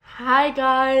Hi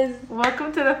guys!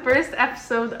 Welcome to the first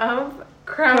episode of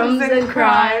Crumbs and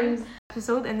Crimes.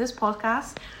 In this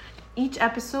podcast, each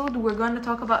episode we're going to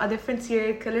talk about a different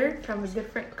serial killer from a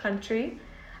different country.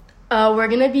 We're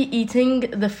gonna be eating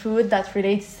the food that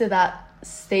relates to that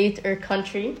state or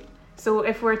country. So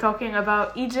if we're talking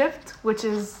about Egypt, which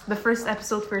is the first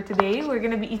episode for today, we're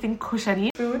going to be eating Koshary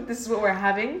food. This is what we're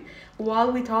having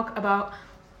while we talk about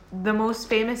the most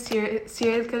famous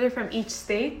serial killer from each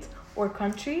state or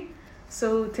country.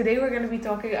 So today we're going to be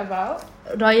talking about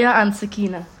Raya and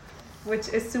Sakina. which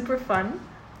is super fun.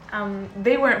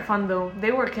 They weren't fun though.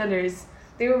 They were killers.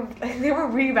 They were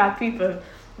really bad people.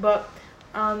 But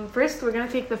first we're gonna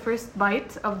take the first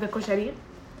bite of the koshary.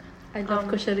 I love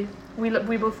koshary. We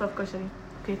both love koshary.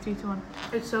 Okay, 3, 2, 1.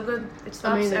 It's so good. It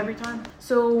stops Amazing. every time.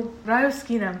 So Raya and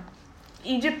Sakina,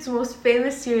 Egypt's most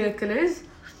famous serial killers,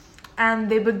 and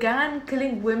they began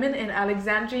killing women in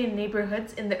Alexandrian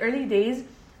neighborhoods in the early days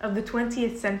of the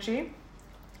 20th century.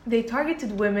 They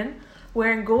targeted women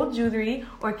wearing gold jewelry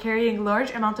or carrying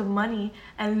large amount of money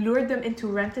and lured them into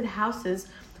rented houses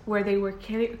where they were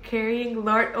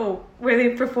where they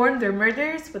performed their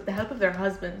murders with the help of their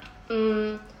husband.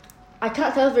 I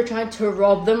can't tell if they're trying to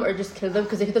rob them or just kill them,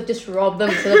 because they could have just robbed them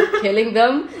instead of killing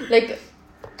them. Like,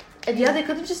 Yeah, they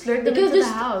could have just lured them into the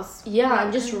house. Yeah,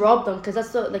 and just robbed them, because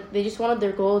that's they just wanted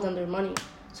their gold and their money.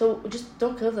 So just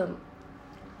don't kill them.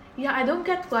 Yeah, I don't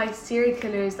get why serial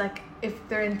killers, if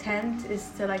their intent is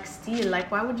to steal,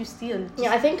 why would you steal?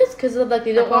 Yeah, I think it's because of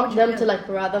they don't why want would you them kill?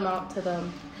 to rat them out to the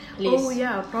police. Oh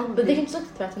yeah, probably. But they can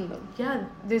just threaten them. Yeah,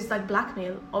 there's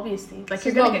blackmail, obviously. This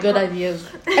is not good ideas.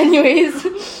 Anyways,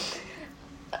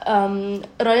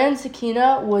 Raya and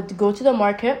Sakina would go to the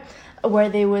market where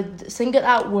they would single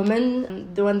out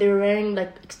women when they were wearing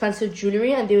expensive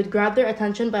jewelry, and they would grab their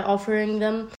attention by offering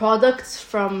them products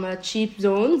from cheap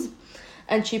zones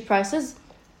and cheap prices.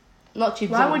 Not cheap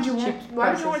Why zones. would you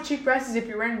prices. want cheap prices if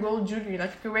you're wearing gold jewelry?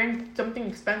 If you're wearing something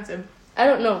expensive. I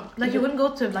don't know. You wouldn't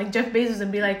go to Jeff Bezos and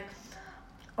be like,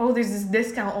 oh, there's this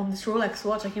discount on this Rolex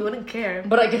watch. You wouldn't care.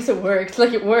 But I guess it worked.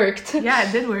 It worked. Yeah,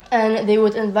 it did work. And they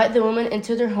would invite the woman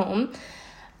into their home,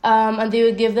 and they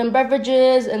would give them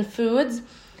beverages and foods.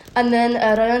 And then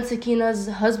Raya and Sakina's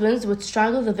husbands would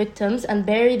strangle the victims and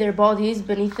bury their bodies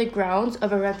beneath the grounds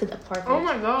of a rented apartment. Oh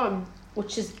my god.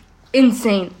 Which is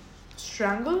insane.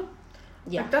 Strangle?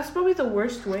 Yeah. That's probably the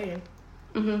worst way.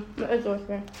 It's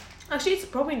okay. Actually, it's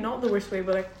probably not the worst way,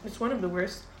 but it's one of the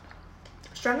worst.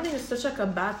 Strangling is such a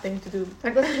bad thing to do.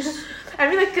 I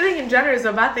mean, killing in general is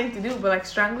a bad thing to do, but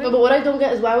strangling. No, but what I don't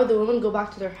get is why would the woman go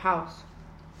back to their house?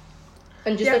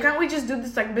 And just can't we just do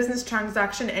this business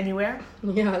transaction anywhere?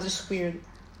 Yeah, it's just weird.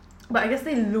 But I guess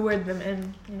they lured them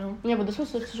in, Yeah, but this was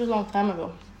such a long time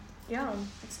ago. Yeah,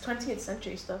 it's 20th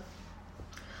century stuff.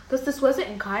 Because this wasn't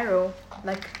in Cairo.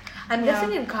 I'm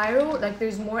guessing in Cairo,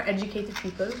 there's more educated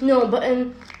people. No, but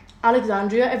in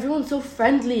Alexandria, everyone's so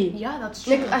friendly. Yeah, that's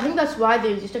true. I think that's why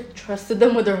they just trusted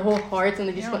them with their whole hearts, and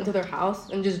they just went to their house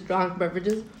and just drank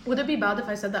beverages. Would it be bad if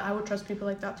I said that I would trust people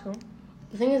like that too?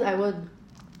 The thing is, I would.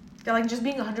 Yeah, just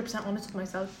being 100% honest with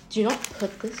myself. Do you not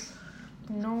put this?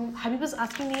 No. Habiba's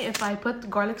asking me if I put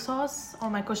garlic sauce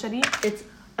on my koshary. It's...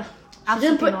 she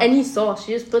didn't put any sauce.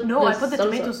 She just put I put the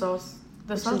tomato sauce.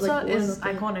 The salsa is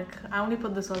wonderful. iconic. I only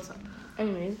put the salsa.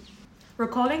 Anyways.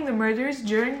 Recalling the murders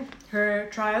during her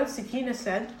trial, Sakina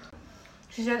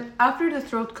she said, after the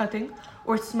throat cutting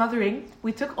or smothering,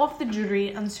 we took off the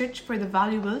jewelry and searched for the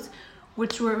valuables,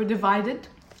 which were divided.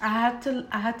 I had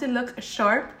to look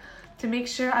sharp to make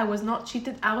sure I was not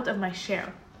cheated out of my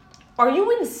share. Are you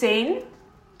insane?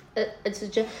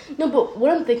 No, but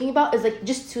what I'm thinking about is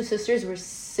just two sisters were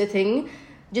sitting,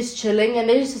 just chilling, and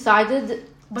they just decided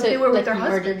but they were with their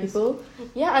murder husbands. people.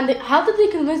 Yeah, and how did they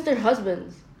convince their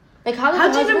husbands? How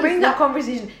did you even bring that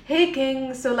conversation? Hey,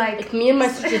 King, so me and my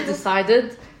sister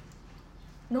decided.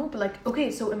 No, but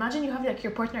okay, so imagine you have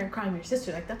your partner in crime, your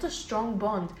sister. That's a strong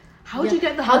bond. How did you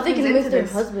get the husbands husbands they convince into their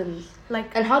this? husbands?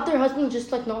 And how'd their husbands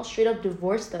just not straight up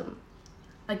divorce them?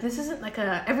 This isn't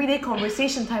a everyday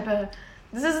conversation type of.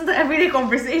 This isn't the everyday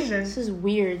conversation. This is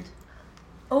weird.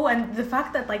 Oh, and the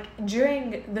fact that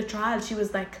during the trial she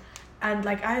was and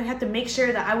I had to make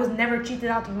sure that I was never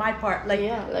cheated out of my part.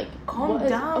 Calm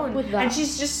down. And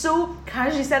she's just so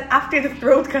casually said after the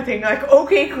throat cutting,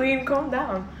 okay, queen, calm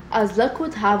down. As luck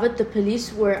would have it, the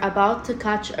police were about to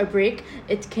catch a break.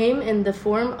 It came in the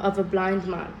form of a blind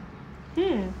man.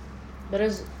 That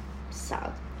is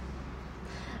sad.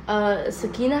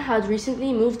 Sakina had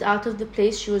recently moved out of the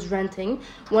place she was renting.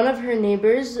 One of her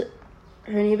neighbors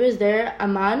there, a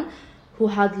man who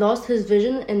had lost his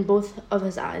vision in both of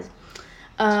his eyes.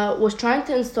 was trying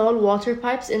to install water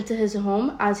pipes into his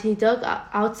home. As he dug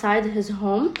outside his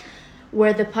home,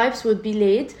 where the pipes would be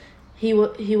laid, he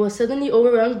was suddenly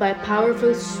overwhelmed by a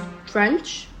powerful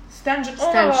stench. Stench.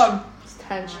 Oh my God.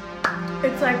 Stench.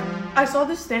 It's like, I saw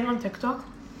this thing on TikTok.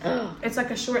 It's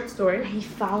like a short story. He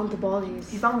found the bodies.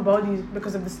 He found the bodies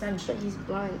because of the stench. But he's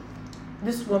blind.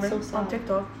 This woman So on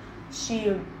TikTok,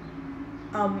 she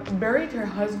buried her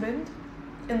husband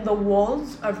in the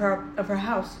walls of her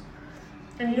house.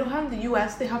 And you know how in the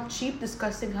US they have cheap,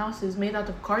 disgusting houses made out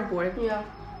of cardboard? Yeah.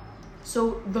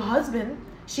 So the husband,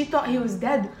 she thought he was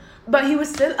dead, but he was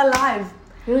still alive.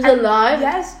 He was alive?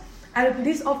 Yes. And a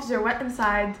police officer went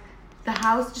inside the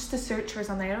house just to search for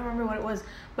something. I don't remember what it was,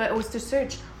 but it was to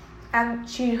search. And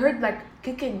she heard like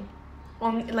kicking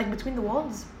on like between the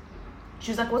walls.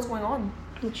 She was like, what's going on?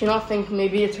 Did you not think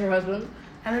maybe it's her husband?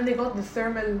 And then they got the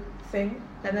thermal thing,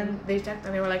 and then they checked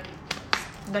and they were like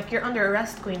you're under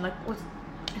arrest, queen. Like, what's...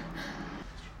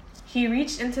 He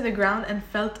reached into the ground and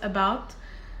felt about.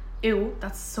 Ew,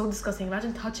 that's so disgusting.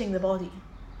 Imagine touching the body.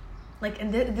 Like,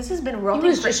 and this has been rotting for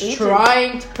ages. He was just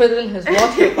trying to put in his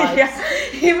water pipes. Yeah,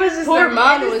 he was just Poor like,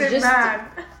 man was just man.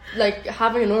 like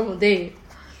having a normal day.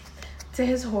 To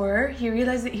his horror, he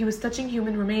realized that he was touching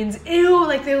human remains. Ew,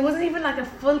 like there wasn't even like a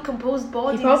full composed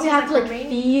body. He probably had to like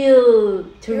feel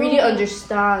to really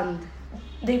understand.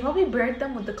 They probably buried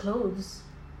them with the clothes.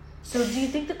 So do you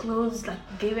think the clothes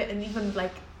like gave it an even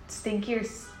like stinkier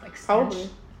like stench? Probably.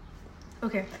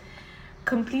 Okay.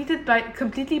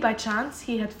 Completely by chance,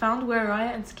 he had found where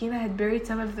Raya and Sakina had buried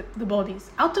some of the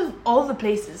bodies. Out of all the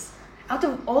places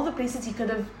he could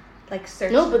have like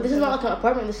searched. No, but this is not like an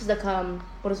apartment. This is like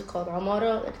what is it called?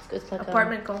 Amara. It's like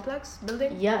apartment complex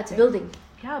building. Yeah, it's a building.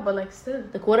 Yeah, but like still.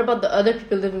 Like, what about the other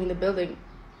people living in the building?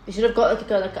 They should have got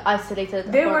like an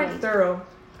isolated. They apartment. weren't thorough.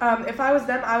 If I was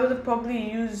them, I would have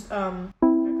probably used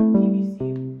PVC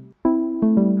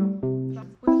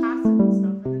with acid and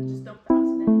stuff, and then just dump the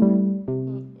acid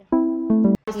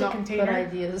anywhere. It's not container. good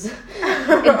ideas. It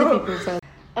defeats themselves.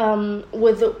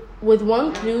 With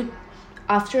one clue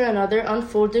after another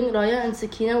unfolding, Raya and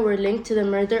Sakina were linked to the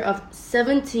murder of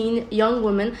 17 young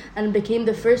women and became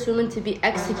the first women to be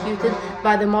executed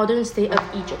by the modern state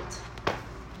of Egypt.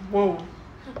 Whoa.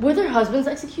 Were their husbands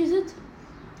executed?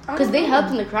 Because they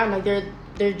helped in the crime. Like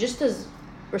they're just as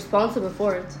responsible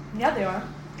for it. Yeah, they are.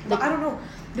 But I don't know.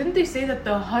 Didn't they say that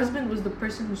the husband was the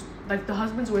person who's like the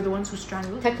husbands were the ones who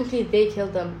strangled? Technically, they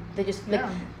killed them. They just like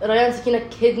Raya and Sakina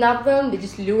kidnapped them. They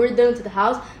just lured them to the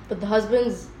house. But the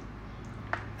husbands.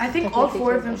 I think all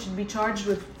four of them should be charged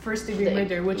with first-degree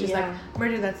murder, which is like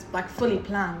murder that's like fully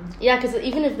planned. Yeah, because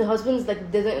even if the husbands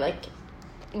like didn't like,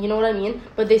 you know what I mean.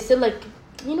 But they still like,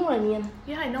 you know what I mean.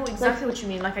 Yeah, I know exactly what you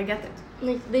mean. Like I get it.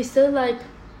 Like they still like.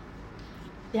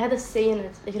 They had a say in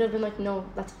it. They could have been like, no,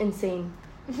 that's insane.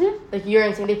 Mm-hmm. Like you're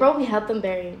insane. They probably helped them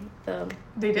bury the.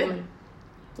 They did. Woman.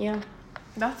 Yeah.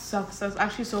 That sucks. That's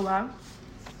actually so bad.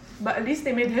 But at least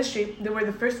they made history. They were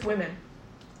the first women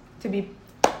to be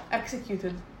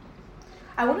executed.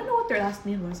 I want to know what their last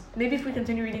meal was. Maybe if we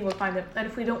continue reading, we'll find it. And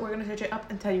if we don't, we're going to search it up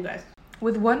and tell you guys.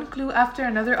 With one clue after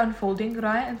another unfolding,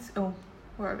 Raya and...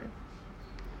 where are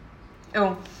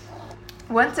we?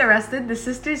 Once arrested, the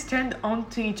sisters turned on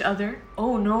to each other.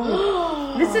 Oh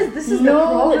no. This is the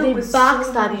problem. They with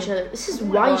backstab each other. This is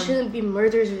why you God. shouldn't be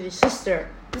murderers with your sister.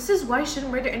 This is why you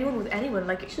shouldn't murder anyone with anyone.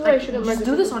 Like, This is why you shouldn't just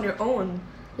murder do this people. on your own.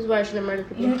 This is why I shouldn't murder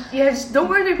people. Just don't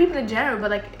murder people in general.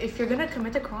 But like, if you're gonna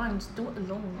commit a crime, just do it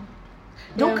alone.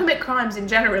 Don't commit crimes in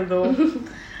general, though.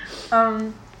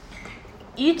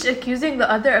 Each accusing the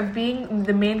other of being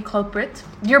the main culprit.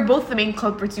 You're both the main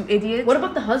culprits, you idiot. What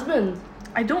about the husband?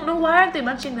 I don't know, why aren't they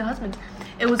mentioning the husband?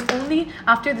 It was only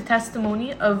after the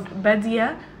testimony of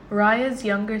Badia, Raya's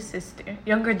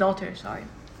younger daughter, sorry.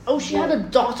 Oh, she had a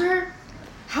daughter?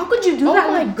 How could you do Oh that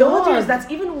my with daughters? God.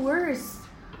 That's even worse.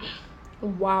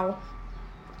 Wow.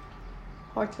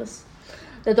 Heartless.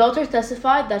 The daughter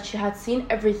testified that she had seen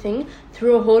everything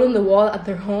through a hole in the wall at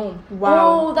their home.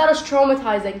 Wow. Oh, that is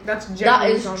traumatizing. That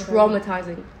is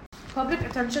traumatizing. Public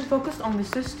attention focused on the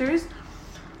sisters.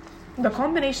 The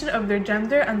combination of their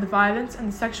gender and the violence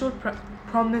and sexual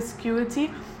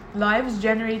promiscuity lives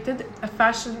generated a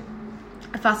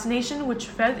fascination which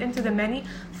fed into the many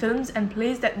films and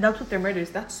plays that dealt with their murders.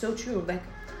 That's so true. Like,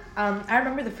 I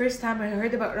remember the first time I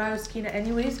heard about Raya and Sakina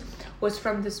anyways was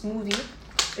from this movie.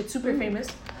 It's super famous.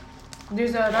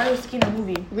 There's a Raya and Sakina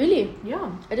movie. Really? Yeah.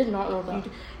 I did not know that.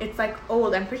 It's like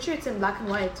old. I'm pretty sure it's in black and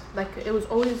white. Like it was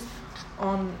always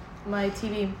on my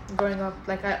TV growing up.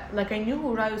 Like I knew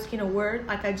who Raya and Sakina were.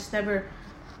 Like I just never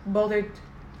bothered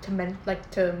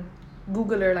to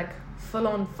Google or like full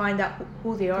on find out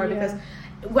who they are, because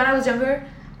when I was younger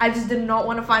I just did not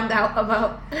want to find out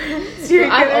about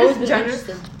serial I've always killers in been general.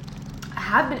 interested. I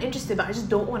have been interested, but I just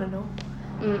don't want to know.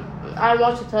 I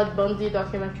watched a Ted Bundy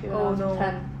documentary when I was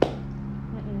 10.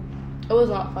 It was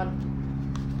not fun.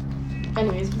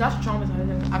 Anyways. That's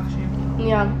traumatizing, actually.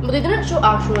 Yeah, but they didn't show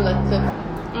actual like the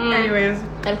Anyways.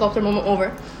 helicopter moment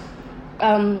over.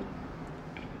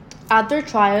 At their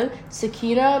trial,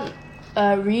 Sakina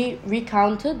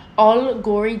recounted all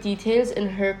gory details in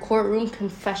her courtroom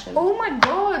confession. Oh my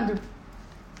god.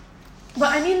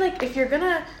 But I mean, like, because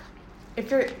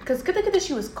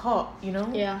she was caught, you know?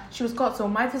 Yeah. She was caught, so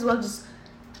might as well just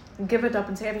give it up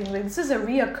and say everything. Like, this is a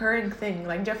reoccurring thing.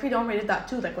 Like, Jeffrey Dahmer did that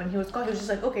too. Like, when he was caught, he was just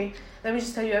like, okay, let me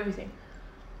just tell you everything.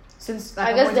 Since like,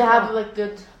 I guess they have like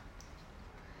good.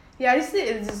 Yeah, I just think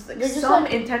it's just like They're just some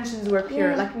like- intentions were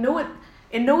pure. Yeah. Like,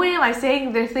 in no way am I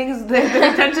saying their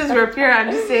intentions were pure.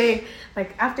 I'm just saying,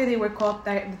 like, after they were caught,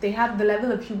 that they had the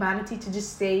level of humanity to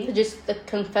just say. To just like,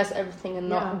 confess everything and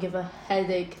not Yeah. give a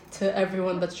headache to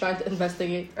everyone that's trying to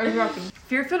investigate. Exactly.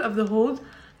 Fearful of the hold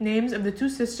names of the two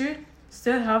sisters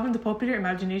still have in the popular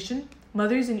imagination,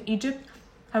 mothers in Egypt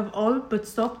have all but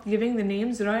stopped giving the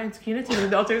names Raya and Sakina to their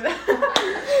daughters.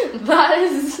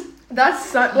 That's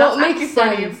That makes makes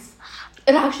funny. sense.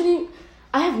 It actually,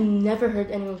 I have never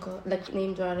heard anyone call like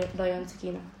named Raya and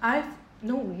Sakina.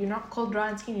 No, you're not called Raya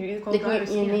and Sakina. You're either called Like Raya or your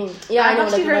Sakina. name. Yeah, I know.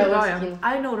 actually Like heard Raya and Raya. Sakina.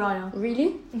 I know Raya.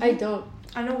 Really? I don't.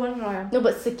 I know one Raya. No,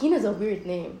 but Sakina is a weird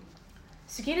name.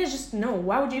 Sakina is just no.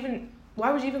 Why would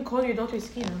you even call your daughter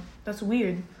Sakina? That's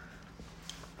weird.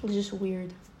 It's just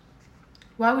weird.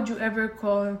 Why would you ever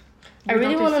call? I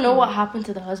really want to know what happened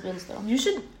to the husbands though. You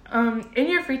should, in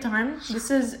your free time, this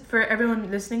is for everyone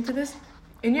listening to this,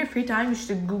 in your free time, you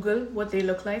should Google what they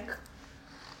look like.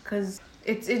 Because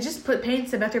it just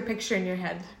paints a better picture in your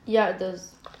head. Yeah, it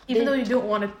does. Even though you don't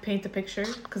want to paint a picture,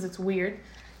 because it's weird,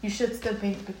 you should still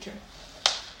paint a picture.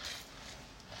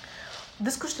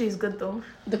 This Koshary is good though.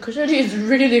 The Koshary is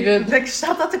really good. Like,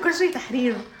 shout out to Koshary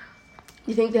Tahrir.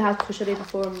 You think they had Koshary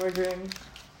before murdering?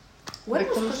 When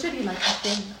was victims? Koshary like a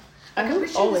thing? I I'm think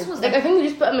pretty sure always. this was Like, I think they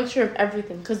just put a mixture of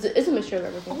everything. Because it is a mixture of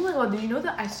everything. Oh my god, do you know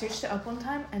that I searched it up one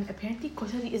time and apparently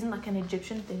Koshary isn't like an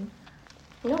Egyptian thing?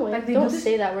 No way. Like, they Don't do this-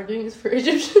 say that. We're doing this for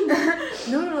Egyptians.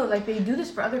 No, like they do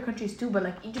this for other countries too, but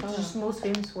like Egypt is just most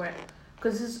famous for it.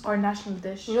 Because this is our national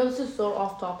dish. You know, this is so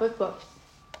off topic, but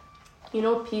you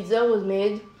know, pizza was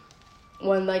made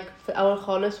when, like, for our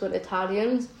khalis, when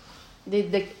Italians,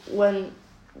 when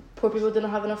poor people didn't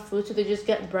have enough food, so they just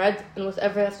get bread and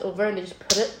whatever left over and they just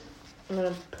put it and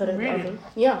then put it in the Really? oven.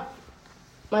 Yeah.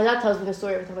 My dad tells me the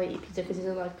story every time I eat pizza because he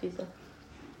doesn't like pizza.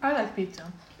 I like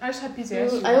pizza. I just had pizza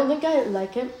yesterday. I don't think I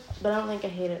like it, but I don't think I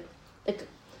hate it. Like,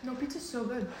 No, pizza's so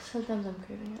good. sometimes I'm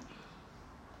craving it.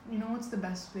 You know what's the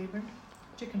best flavor?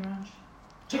 Chicken ranch.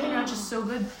 Chicken ranch is so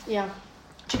good. Yeah.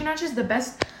 Chicken ranch is the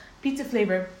best pizza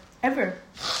flavor ever.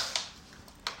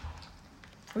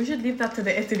 We should leave that to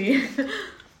the Italy.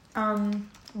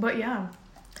 But yeah,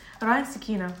 Raya and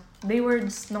Sakina, they were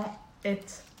just not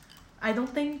it. I don't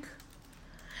think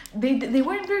they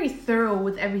weren't very thorough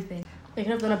with everything. They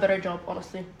could have done a better job,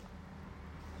 honestly.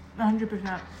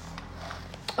 100%.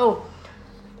 Oh,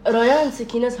 Raya and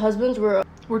Sakina's husbands were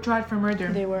Tried for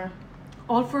murder. They were.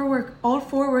 All four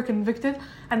were convicted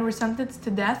and were sentenced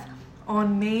to death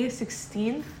on May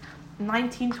 16th,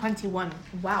 1921.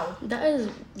 Wow. That is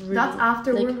really, That's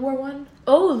after like, World War One.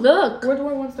 Oh, look! World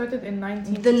War One started in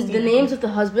 1916. The names of the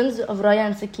husbands of Raya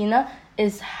and Sakina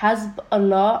is Hazb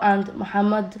Allah and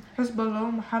Muhammad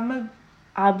Hezbollah, Muhammad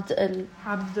Abdel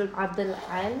Abdel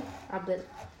I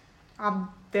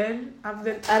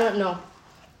don't know.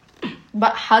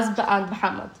 But Hazb and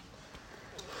Muhammad.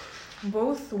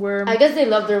 both were. I guess they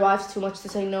love their wives too much to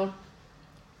say no.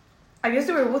 I guess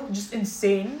they were both just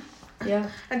insane. Yeah.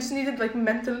 I just needed like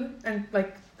mental and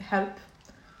like help.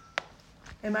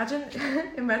 Imagine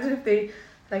if they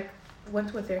like went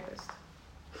to a therapist.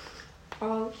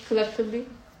 All collectively.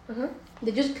 Uh-huh.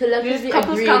 They just collectively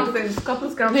Couples agreed.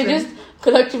 counseling. They just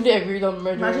collectively agreed on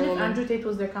murdering Imagine a if woman. Andrew Tate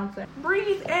was their counselor.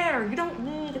 Breathe air. You don't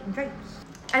need grapes.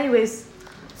 Anyways,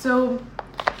 so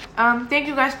thank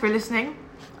you guys for listening.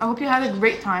 I hope you had a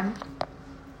great time.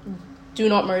 Do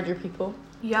not murder people.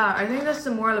 Yeah, I think that's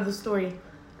the moral of the story.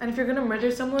 And if you're gonna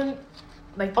murder someone,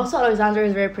 like Also, Alexandria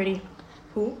is very pretty.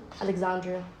 who?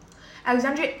 Alexandria.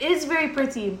 Alexandria is very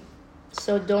pretty.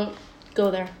 So don't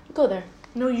go there. Go there.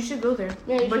 No, you should go there.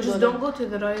 Yeah, you but should just go don't go to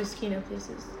the Raya and Sakina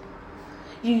places.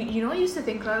 You know, I used to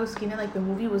think Raya and Sakina, like the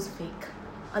movie was fake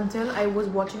until I was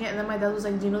watching it, and then my dad was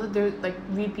like, "Do you know that they're like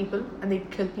real people and they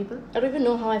kill people?" I don't even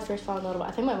know how I first found out about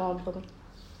it. I think my mom told me.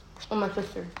 Or my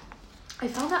sister. I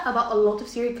found out about a lot of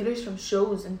serial killers from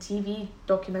shows and TV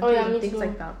documentaries and things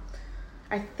like that.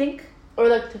 I think... Or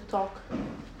like TikTok.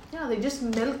 Yeah, they just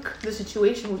milk the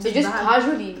situation, which they is just bad.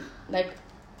 casually, like,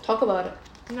 talk about it.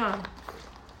 Yeah.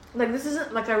 Like, this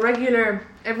isn't like a regular,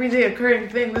 everyday occurring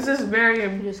thing. This is very...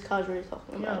 Just casually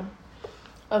talking about it.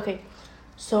 Okay.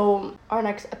 So, our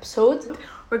next episode...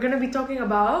 We're going to be talking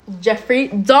about... Jeffrey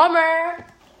Dahmer!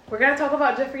 We're going to talk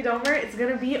about Jeffrey Dahmer. It's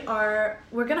going to be our...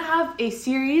 We're going to have a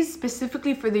series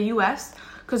specifically for the US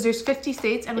because there's 50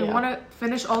 states and we want to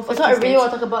finish all 50 states. I really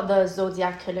want to talk about the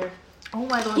Zodiac Killer. Oh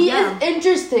my god, he is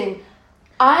interesting.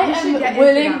 I am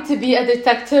willing to be a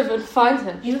detective and find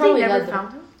him. You probably never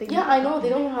found him? Yeah, I know. They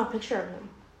don't even have a picture of him.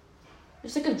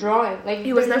 It's like a drawing. Like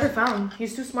he was never found.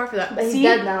 He's too smart for that. But he's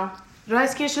dead now. Raya and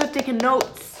Sakina should have taken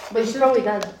notes. But he's probably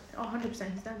dead. Oh,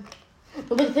 100%, he's dead.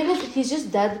 But the thing is, he's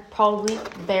just dead, probably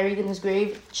buried in his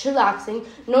grave, chillaxing,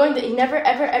 knowing that he never,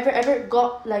 ever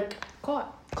got, like...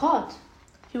 Caught.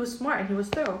 He was smart and he was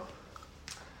thorough.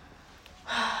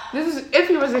 This is if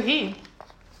he was a he.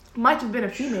 Might have been a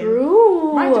female.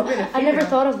 True. Might have been a female. I never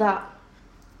thought of that.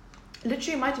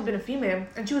 Literally might have been a female.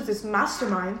 And she was this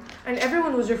mastermind. And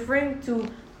everyone was referring to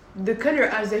the killer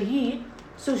as a he.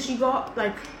 So she got,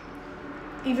 like,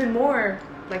 even more,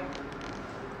 like...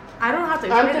 I don't have to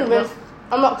explain I'm convinced.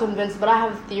 I'm not convinced, but I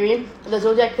have a theory. The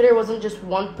Zodiac Killer wasn't just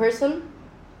one person.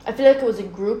 I feel like it was a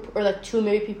group or, like, 2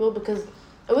 maybe people because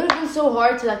it would have been so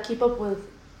hard to, like, keep up with,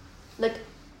 like...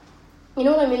 You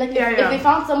know what I mean? Like, if they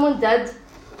found someone dead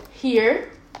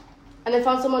here, and they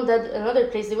found someone dead in another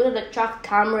place, they would have, like, tracked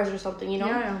cameras or something, you know?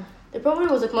 Yeah. There probably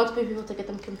was, like, multiple people to get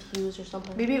them confused or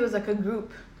something. Maybe it was, like, a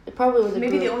group. It probably was a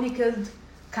Maybe group. they only killed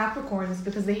Capricorns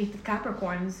because they hated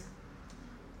Capricorns.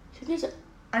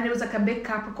 And it was, like, a big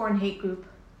Capricorn hate group.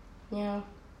 Yeah.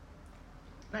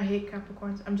 I hate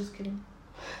Capricorns. I'm just kidding.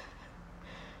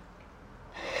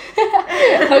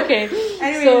 Okay.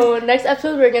 Anyways, so next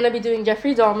episode we're gonna be doing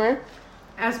Jeffrey Dahmer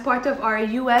as part of our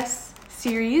US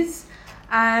series,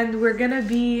 and we're gonna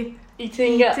be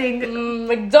eating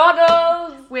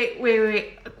McDonald's. Wait,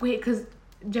 because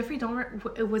Jeffrey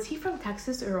Dahmer, was he from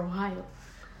Texas or Ohio?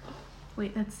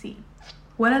 Wait, let's see.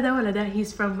 Walada,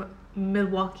 he's from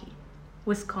Milwaukee,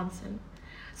 Wisconsin.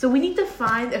 So we need to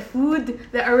find a food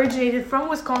that originated from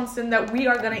Wisconsin that we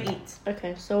are gonna eat.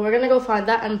 Okay, so we're gonna go find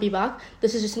that and be back.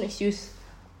 This is just an excuse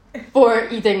for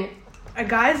eating.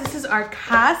 Guys, this is our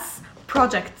CAS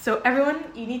project. So everyone,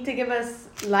 you need to give us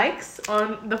likes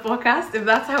on the podcast if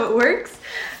that's how it works.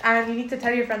 And you need to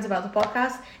tell your friends about the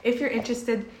podcast if you're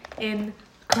interested in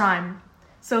crime.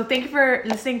 So thank you for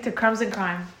listening to Crumbs and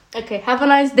Crime. Okay, have a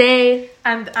nice day.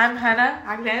 And I'm Hana,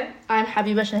 Aglan. I'm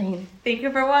Habiba, Shahin. Thank you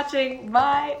for watching.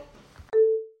 Bye.